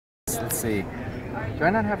see. Do I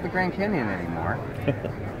not have the Grand Canyon anymore?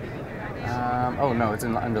 Oh no, it's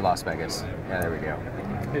under Las Vegas. Yeah, there we go.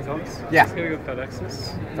 Hey Thomas. Yeah. Just gonna go FedEx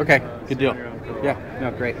this. Okay, good deal. Yeah. Yeah,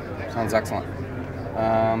 no, great. Sounds excellent.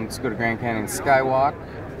 Let's go to Grand Canyon Skywalk,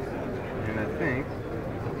 and I think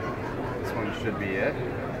this one should be it.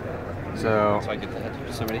 So I get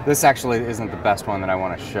that. Somebody. this actually isn't the best one that I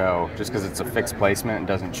want to show, just because it's a fixed placement and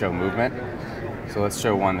doesn't show movement. So let's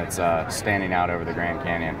show one that's standing out over the Grand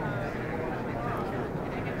Canyon.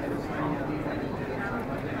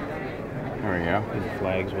 There we go. The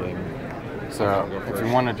flags waving. So if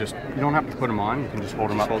you want to just, you don't have to put them on, you can just hold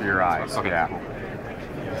them up to your eyes. Okay. Yeah.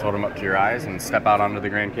 Just hold them up to your eyes and step out onto the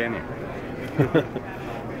Grand Canyon.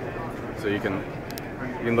 So you can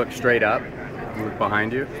look straight up, look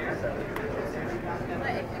behind you.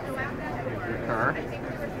 Your car.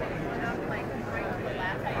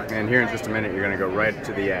 And here in just a minute, you're going to go right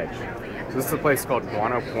to the edge. So this is a place called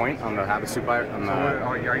Guano Point on the Havasupai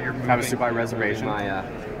Reservation.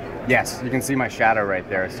 Yes, you can see my shadow right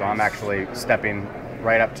there. So I'm actually stepping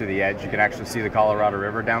right up to the edge. You can actually see the Colorado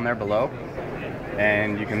River down there below,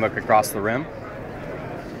 and you can look across the rim.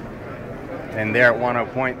 And there at Guano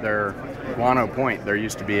Point, there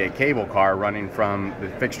used to be a cable car running from the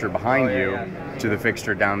fixture behind you to the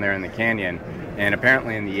fixture down there in the canyon. And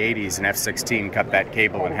apparently in the 80s, an F-16 cut that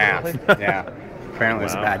cable in half. Really? Yeah. Apparently it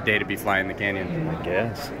was a bad day to be flying the canyon. I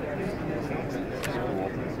guess.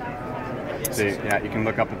 So yeah, you can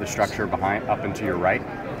look up at the structure behind, up and to your right.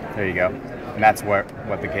 There you go. And that's what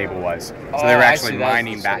the cable was. So they were actually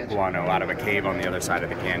mining back guano out of a cave on the other side of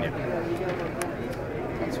the canyon.